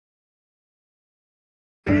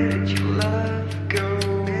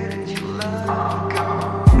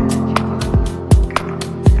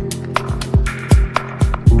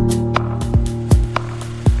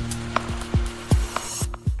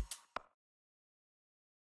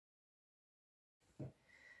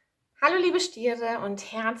Hallo liebe Stiere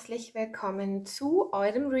und herzlich willkommen zu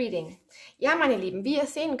eurem Reading. Ja, meine Lieben, wie ihr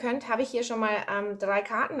sehen könnt, habe ich hier schon mal 3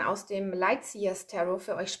 Karten aus dem Lightseers Tarot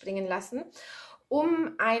für euch springen lassen,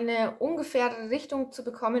 um eine ungefähre Richtung zu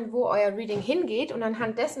bekommen, wo euer Reading hingeht. Und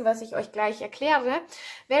anhand dessen, was ich euch gleich erkläre,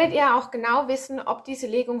 werdet ihr auch genau wissen, ob diese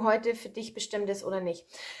Legung heute für dich bestimmt ist oder nicht.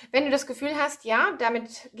 Wenn du das Gefühl hast, ja,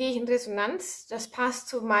 damit gehe ich in Resonanz, das passt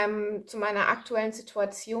zu meiner aktuellen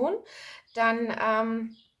Situation,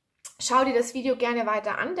 dann schau dir das Video gerne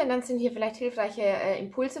weiter an, denn dann sind hier vielleicht hilfreiche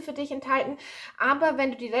Impulse für dich enthalten. Aber wenn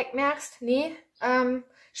du direkt merkst, nee,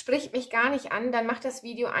 spricht mich gar nicht an, dann mach das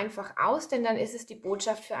Video einfach aus, denn dann ist es die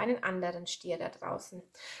Botschaft für einen anderen Stier da draußen.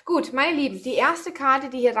 Gut, meine Lieben, die erste Karte,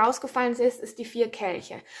 die hier rausgefallen ist die 4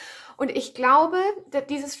 Kelche. Und ich glaube, dass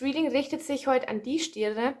dieses Reading richtet sich heute an die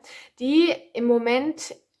Stiere, die im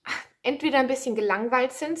Moment entweder ein bisschen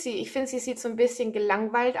gelangweilt sind. Ich finde, sie sieht so ein bisschen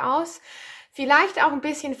gelangweilt aus. Vielleicht auch ein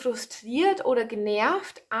bisschen frustriert oder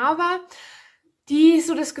genervt, aber die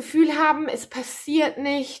so das Gefühl haben, es passiert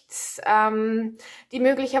nichts, die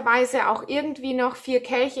möglicherweise auch irgendwie noch 4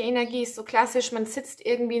 Kelche Energie ist so klassisch, man sitzt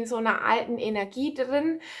irgendwie in so einer alten Energie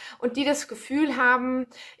drin und die das Gefühl haben,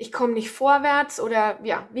 ich komme nicht vorwärts oder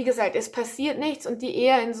ja, wie gesagt, es passiert nichts und die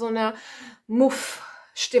eher in so einer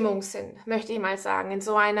Muff-Stimmung sind, möchte ich mal sagen, in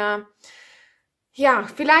so einer, ja,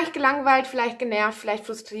 vielleicht gelangweilt, vielleicht genervt, vielleicht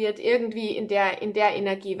frustriert, irgendwie in der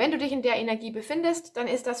Energie. Wenn du dich in der Energie befindest, dann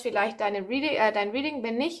ist das vielleicht dein Reading.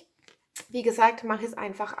 Wenn nicht, wie gesagt, mach es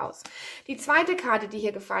einfach aus. Die zweite Karte, die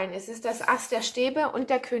hier gefallen ist das Ass der Stäbe und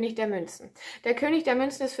der König der Münzen. Der König der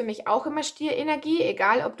Münzen ist für mich auch immer Stierenergie,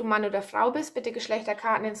 egal ob du Mann oder Frau bist. Bitte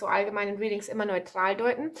Geschlechterkarten in so allgemeinen Readings immer neutral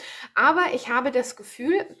deuten. Aber ich habe das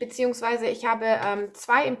Gefühl, beziehungsweise ich habe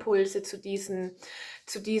 2 Impulse zu diesen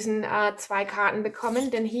 2 Karten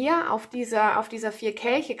bekommen, denn hier auf dieser 4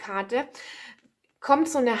 Kelche Karte kommt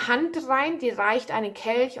so eine Hand rein, die reicht einen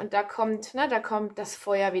Kelch und da kommt das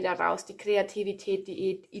Feuer wieder raus, die Kreativität,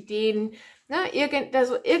 die Ideen,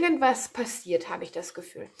 irgendwas passiert, habe ich das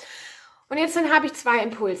Gefühl. Und jetzt dann habe ich 2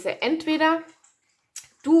 Impulse. Entweder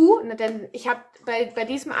du, denn ich habe bei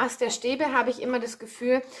diesem Ass der Stäbe habe ich immer das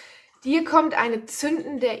Gefühl, dir kommt eine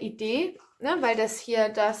zündende Idee, weil das hier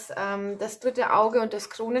das 3. Auge und das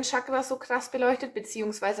Kronenchakra so krass beleuchtet,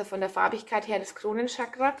 beziehungsweise von der Farbigkeit her das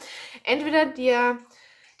Kronenchakra. Entweder dir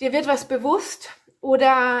wird was bewusst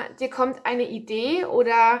oder dir kommt eine Idee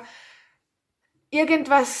oder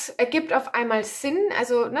irgendwas ergibt auf einmal Sinn,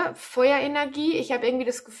 also Feuerenergie. Ich habe irgendwie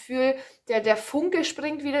das Gefühl, der Funke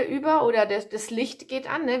springt wieder über oder das Licht geht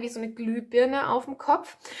an, wie so eine Glühbirne auf dem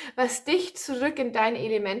Kopf, was dich zurück in dein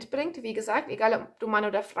Element bringt. Wie gesagt, egal ob du Mann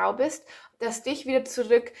oder Frau bist, das dich wieder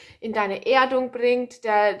zurück in deine Erdung bringt.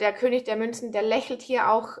 Der König der Münzen, der lächelt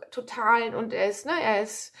hier auch total und er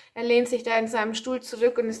lehnt sich da in seinem Stuhl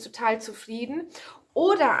zurück und ist total zufrieden.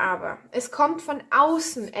 Oder aber, es kommt von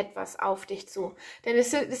außen etwas auf dich zu, denn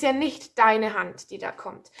es ist ja nicht deine Hand, die da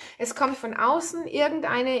kommt. Es kommt von außen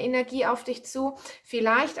irgendeine Energie auf dich zu,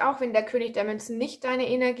 vielleicht auch, wenn der König der Münzen nicht deine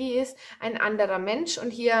Energie ist, ein anderer Mensch.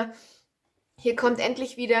 Und hier kommt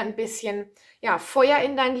endlich wieder ein bisschen Feuer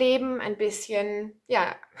in dein Leben, ein bisschen,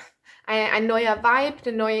 ein neuer Vibe,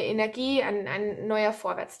 eine neue Energie, ein neuer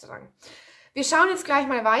Vorwärtsdrang. Wir schauen jetzt gleich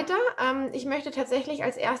mal weiter. Ich möchte tatsächlich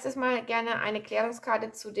als erstes mal gerne eine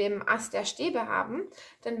Klärungskarte zu dem Ass der Stäbe haben.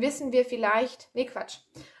 Dann wissen wir vielleicht,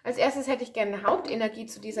 Als erstes hätte ich gerne eine Hauptenergie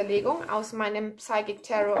zu dieser Legung aus meinem Psychic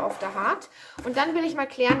Tarot of the Heart. Und dann will ich mal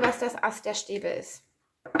klären, was das Ass der Stäbe ist.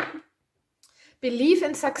 Believe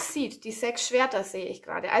and Succeed, die 6 Schwerter sehe ich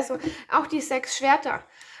gerade. Also auch die 6 Schwerter.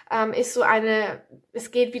 Ist so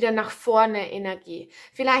es geht wieder nach vorne Energie.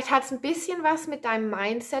 Vielleicht hat es ein bisschen was mit deinem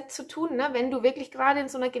Mindset zu tun, wenn du wirklich gerade in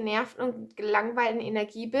so einer genervten und gelangweilten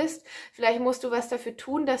Energie bist. Vielleicht musst du was dafür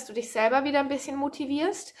tun, dass du dich selber wieder ein bisschen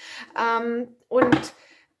motivierst. Und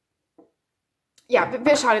ja,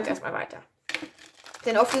 wir schauen jetzt erstmal weiter.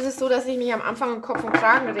 Denn oft ist es so, dass ich mich am Anfang um Kopf und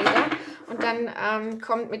Kragen rede und dann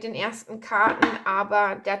kommt mit den ersten Karten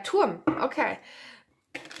aber der Turm. Okay.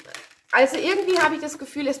 Also irgendwie habe ich das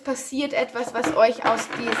Gefühl, es passiert etwas, was euch aus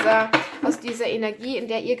dieser Energie, in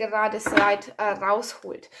der ihr gerade seid,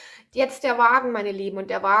 rausholt. Jetzt der Wagen, meine Lieben, und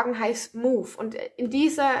der Wagen heißt Move. Und in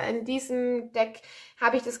diesem Deck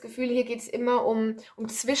habe ich das Gefühl, hier geht es immer um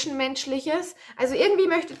Zwischenmenschliches. Also irgendwie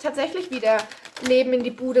möchte tatsächlich wieder Leben in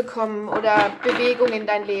die Bude kommen oder Bewegung in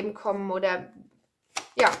dein Leben kommen oder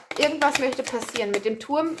ja, irgendwas möchte passieren. Mit dem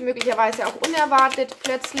Turm möglicherweise auch unerwartet,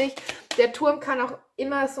 plötzlich. Der Turm kann auch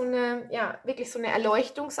immer so eine, wirklich so eine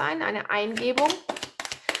Erleuchtung sein, eine Eingebung.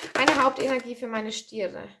 Eine Hauptenergie für meine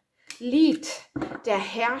Stiere. Lied, der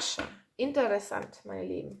Herrscher. Interessant, meine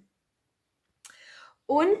Lieben.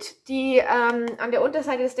 Und die an der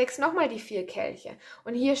Unterseite des Decks nochmal die 4 Kelche.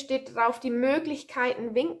 Und hier steht drauf, die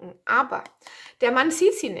Möglichkeiten winken. Aber der Mann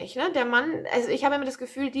sieht sie nicht. Ne? Der Mann, also ich habe immer das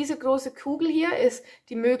Gefühl, diese große Kugel hier ist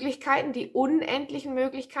die Möglichkeiten, die unendlichen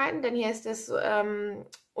Möglichkeiten. Denn hier ist das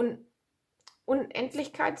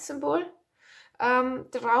Unendlichkeitssymbol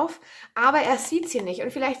drauf. Aber er sieht sie nicht.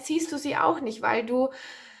 Und vielleicht siehst du sie auch nicht, weil du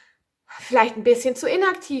vielleicht ein bisschen zu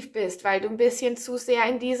inaktiv bist, weil du ein bisschen zu sehr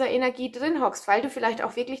in dieser Energie drin hockst, weil du vielleicht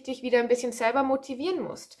auch wirklich dich wieder ein bisschen selber motivieren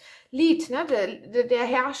musst. Lied, ne? Der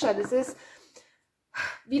Herrscher, das ist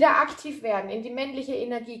wieder aktiv werden, in die männliche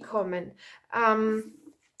Energie kommen,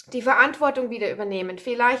 die Verantwortung wieder übernehmen,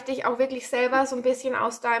 vielleicht dich auch wirklich selber so ein bisschen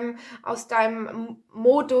aus deinem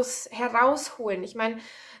Modus herausholen. Ich meine,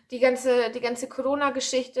 die ganze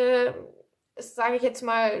Corona-Geschichte, sage ich jetzt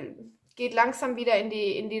mal, geht langsam wieder in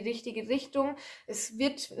die richtige Richtung. Es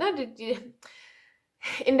wird, ne,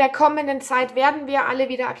 in der kommenden Zeit werden wir alle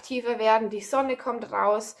wieder aktiver werden. Die Sonne kommt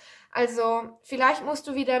raus. Also vielleicht musst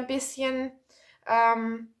du wieder ein bisschen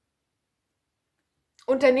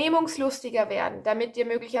unternehmungslustiger werden, damit dir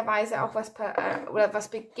möglicherweise auch was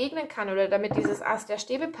begegnen kann oder damit dieses Ass der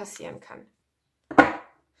Stäbe passieren kann.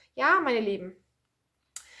 Ja, meine Lieben.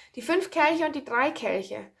 Die 5 Kelche und die 3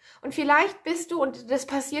 Kelche. Und vielleicht bist du, und das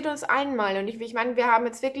passiert uns einmal, und ich meine, wir haben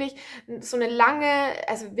jetzt wirklich so eine lange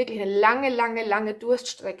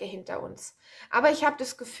Durststrecke hinter uns. Aber ich habe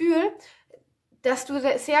das Gefühl, dass du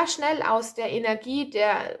sehr schnell aus der Energie,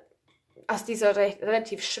 aus dieser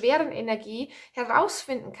relativ schweren Energie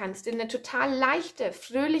herausfinden kannst, in eine total leichte,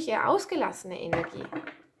 fröhliche, ausgelassene Energie.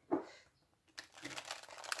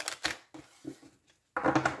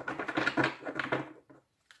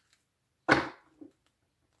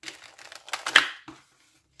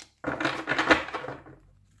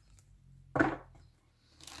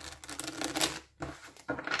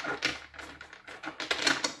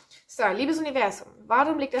 So, liebes Universum,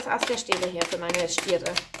 warum liegt das Ass der Stäbe hier für meine Stiere?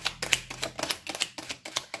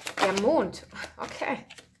 Der Mond, okay.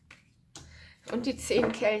 Und die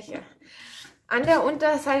 10 Kelche. An der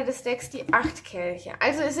Unterseite des Decks die 8 Kelche.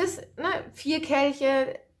 Also es ist 4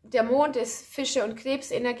 Kelche, der Mond ist Fische- und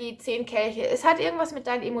Krebsenergie, 10 Kelche. Es hat irgendwas mit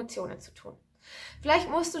deinen Emotionen zu tun. Vielleicht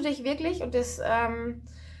musst du dich wirklich, und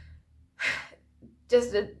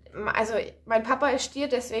also mein Papa ist Stier,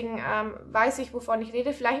 deswegen weiß ich, wovon ich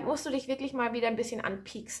rede. Vielleicht musst du dich wirklich mal wieder ein bisschen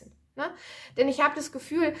anpieksen. Ne? Denn ich habe das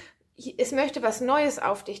Gefühl, es möchte was Neues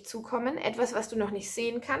auf dich zukommen, etwas, was du noch nicht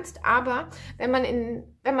sehen kannst. Aber wenn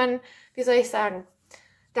man, wie soll ich sagen,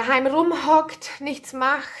 daheim rumhockt, nichts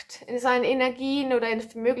macht, in seinen Energien oder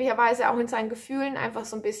möglicherweise auch in seinen Gefühlen einfach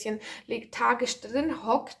so ein bisschen lethargisch drin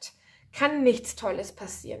hockt, kann nichts Tolles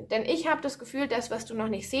passieren. Denn ich habe das Gefühl, das, was du noch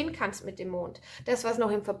nicht sehen kannst mit dem Mond, das, was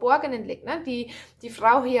noch im Verborgenen liegt, ne? Die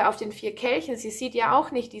Frau hier auf den 4 Kelchen, sie sieht ja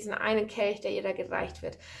auch nicht diesen einen Kelch, der ihr da gereicht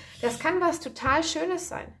wird. Das kann was total Schönes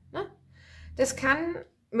sein. Ne? Das kann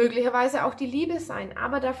möglicherweise auch die Liebe sein,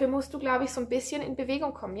 aber dafür musst du, glaube ich, so ein bisschen in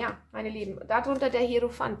Bewegung kommen. Ja, meine Lieben, darunter der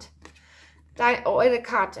Hierophant, eure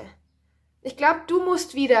Karte. Ich glaube, du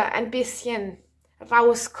musst wieder ein bisschen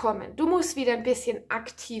rauskommen. Du musst wieder ein bisschen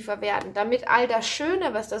aktiver werden, damit all das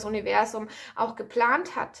Schöne, was das Universum auch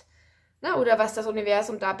geplant hat, ne, oder was das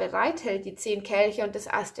Universum da bereithält, die 10 Kelche und das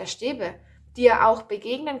Ass der Stäbe, dir auch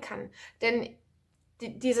begegnen kann. Denn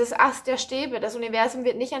dieses Ass der Stäbe, das Universum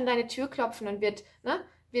wird nicht an deine Tür klopfen und wird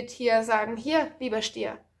hier sagen, hier, lieber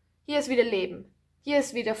Stier, hier ist wieder Leben, hier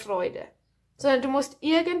ist wieder Freude. Sondern du musst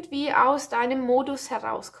irgendwie aus deinem Modus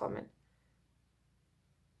herauskommen.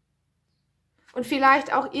 Und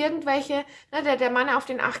vielleicht auch irgendwelche, der Mann auf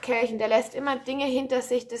den 8 Kelchen, der lässt immer Dinge hinter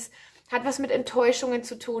sich, das hat was mit Enttäuschungen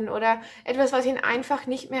zu tun oder etwas, was ihn einfach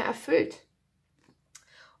nicht mehr erfüllt.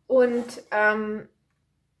 Und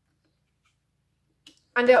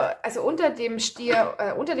unter dem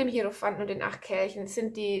Stier, unter dem Hierophanten und den 8 Kelchen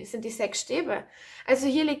sind die 6 Stäbe. Also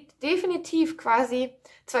hier liegt definitiv quasi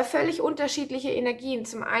 2 völlig unterschiedliche Energien.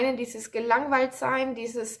 Zum einen dieses Gelangweiltsein,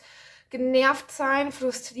 dieses Genervtsein,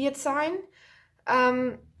 Frustriertsein.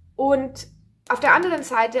 Und auf der anderen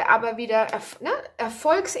Seite aber wieder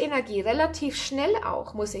Erfolgsenergie, relativ schnell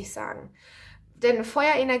auch, muss ich sagen. Denn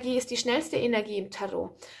Feuerenergie ist die schnellste Energie im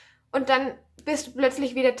Tarot. Und dann bist du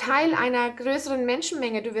plötzlich wieder Teil einer größeren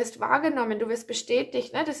Menschenmenge. Du wirst wahrgenommen, du wirst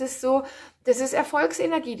bestätigt. Ne? Das ist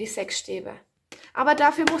Erfolgsenergie, die 6 Stäbe. Aber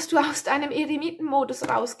dafür musst du aus deinem Eremitenmodus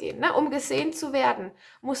rausgehen. Ne? Um gesehen zu werden,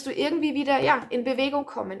 musst du irgendwie wieder in Bewegung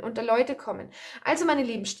kommen, unter Leute kommen. Also meine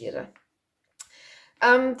lieben Stiere,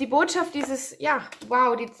 die Botschaft dieses,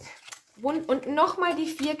 wow, und nochmal die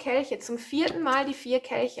 4 Kelche, zum 4. Mal die 4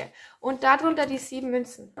 Kelche und darunter die 7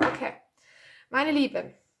 Münzen. Okay, meine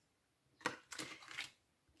Liebe,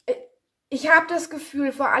 Ich habe das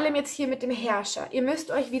Gefühl, vor allem jetzt hier mit dem Herrscher, ihr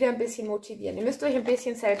müsst euch wieder ein bisschen motivieren. Ihr müsst euch ein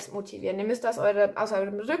bisschen selbst motivieren. Ihr müsst aus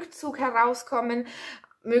eurem Rückzug herauskommen,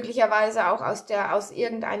 möglicherweise auch aus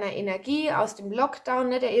irgendeiner Energie, aus dem Lockdown.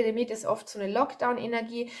 Ne? Der Eremit ist oft so eine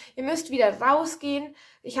Lockdown-Energie. Ihr müsst wieder rausgehen.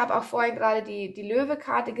 Ich habe auch vorhin gerade die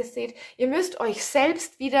Löwe-Karte gesehen. Ihr müsst euch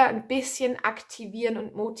selbst wieder ein bisschen aktivieren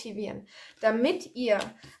und motivieren, damit ihr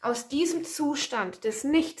aus diesem Zustand des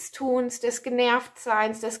Nichtstuns, des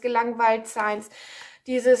Genervtseins, des Gelangweiltseins,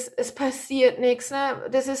 dieses es passiert nichts, ne?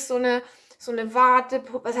 Das ist so eine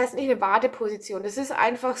was heißt nicht eine Warteposition, das ist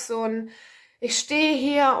einfach so ein ich stehe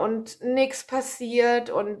hier und nichts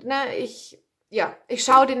passiert und ne, ich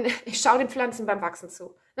schaue den Pflanzen beim Wachsen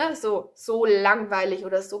zu. Ne, so langweilig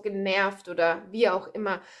oder so genervt oder wie auch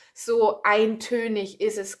immer, so eintönig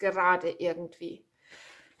ist es gerade irgendwie.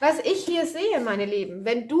 Was ich hier sehe, meine Lieben,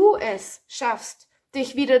 wenn du es schaffst,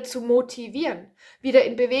 dich wieder zu motivieren, wieder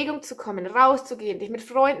in Bewegung zu kommen, rauszugehen, dich mit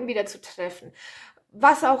Freunden wieder zu treffen,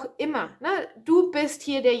 was auch immer, ne? Du bist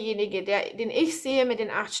hier derjenige, den ich sehe mit den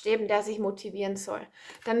 8 Stäben, der sich motivieren soll.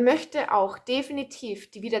 Dann möchte auch definitiv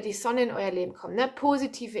wieder die Sonne in euer Leben kommen, ne?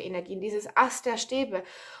 Positive Energien, dieses Ast der Stäbe.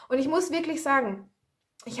 Und ich muss wirklich sagen,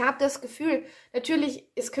 ich habe das Gefühl, natürlich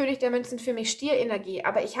ist König der Münzen für mich Stierenergie,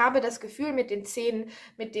 aber ich habe das Gefühl mit den 10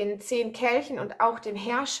 Kelchen und auch dem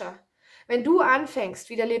Herrscher, wenn du anfängst,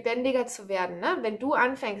 wieder lebendiger zu werden, ne? Wenn du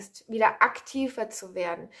anfängst, wieder aktiver zu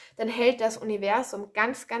werden, dann hält das Universum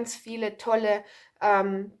ganz, ganz viele tolle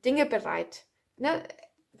Dinge bereit. Ne?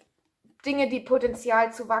 Dinge, die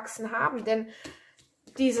Potenzial zu wachsen haben. Denn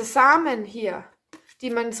diese Samen hier,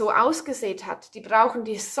 die man so ausgesät hat, die brauchen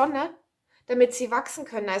die Sonne, damit sie wachsen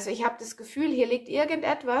können. Also ich habe das Gefühl, hier liegt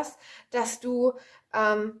irgendetwas, dass du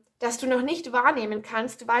noch nicht wahrnehmen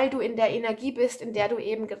kannst, weil du in der Energie bist, in der du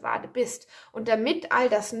eben gerade bist. Und damit all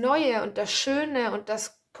das Neue und das Schöne und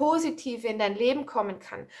das Positive in dein Leben kommen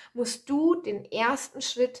kann, musst du den ersten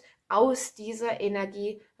Schritt aus dieser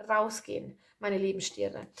Energie rausgehen, meine lieben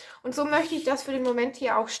Stiere. Und so möchte ich das für den Moment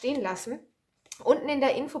hier auch stehen lassen. Unten in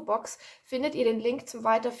der Infobox findet ihr den Link zum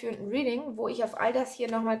weiterführenden Reading, wo ich auf all das hier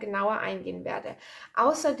nochmal genauer eingehen werde.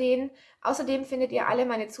 Außerdem findet ihr alle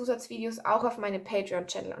meine Zusatzvideos auch auf meinem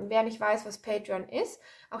Patreon-Channel. Und wer nicht weiß, was Patreon ist,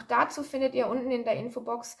 auch dazu findet ihr unten in der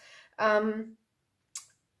Infobox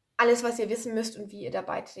alles, was ihr wissen müsst und wie ihr da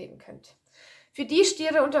beitreten könnt. Für die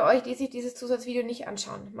Stiere unter euch, die sich dieses Zusatzvideo nicht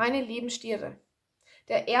anschauen, meine lieben Stiere,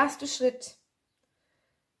 der erste Schritt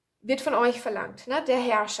wird von euch verlangt, ne? Der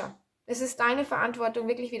Herrscher. Es ist deine Verantwortung,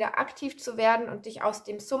 wirklich wieder aktiv zu werden und dich aus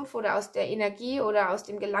dem Sumpf oder aus der Energie oder aus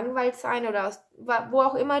dem Gelangweiltsein oder aus wo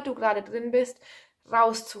auch immer du gerade drin bist,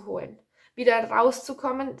 rauszuholen. Wieder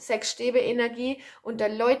rauszukommen, 6 Stäbe Energie, unter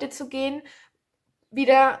Leute zu gehen,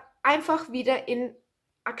 einfach wieder in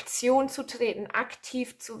Aktion zu treten,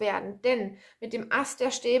 aktiv zu werden. Denn mit dem Ast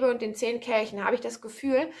der Stäbe und den 10 Kelchen habe ich das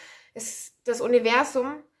Gefühl, das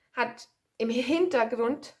Universum hat im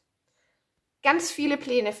Hintergrund ganz viele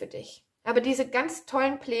Pläne für dich. Aber diese ganz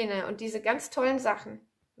tollen Pläne und diese ganz tollen Sachen,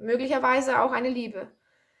 möglicherweise auch eine Liebe,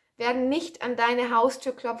 werden nicht an deine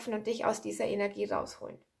Haustür klopfen und dich aus dieser Energie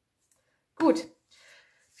rausholen. Gut,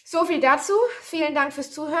 so viel dazu. Vielen Dank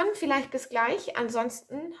fürs Zuhören. Vielleicht bis gleich.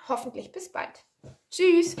 Ansonsten hoffentlich bis bald.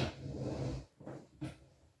 Tschüss!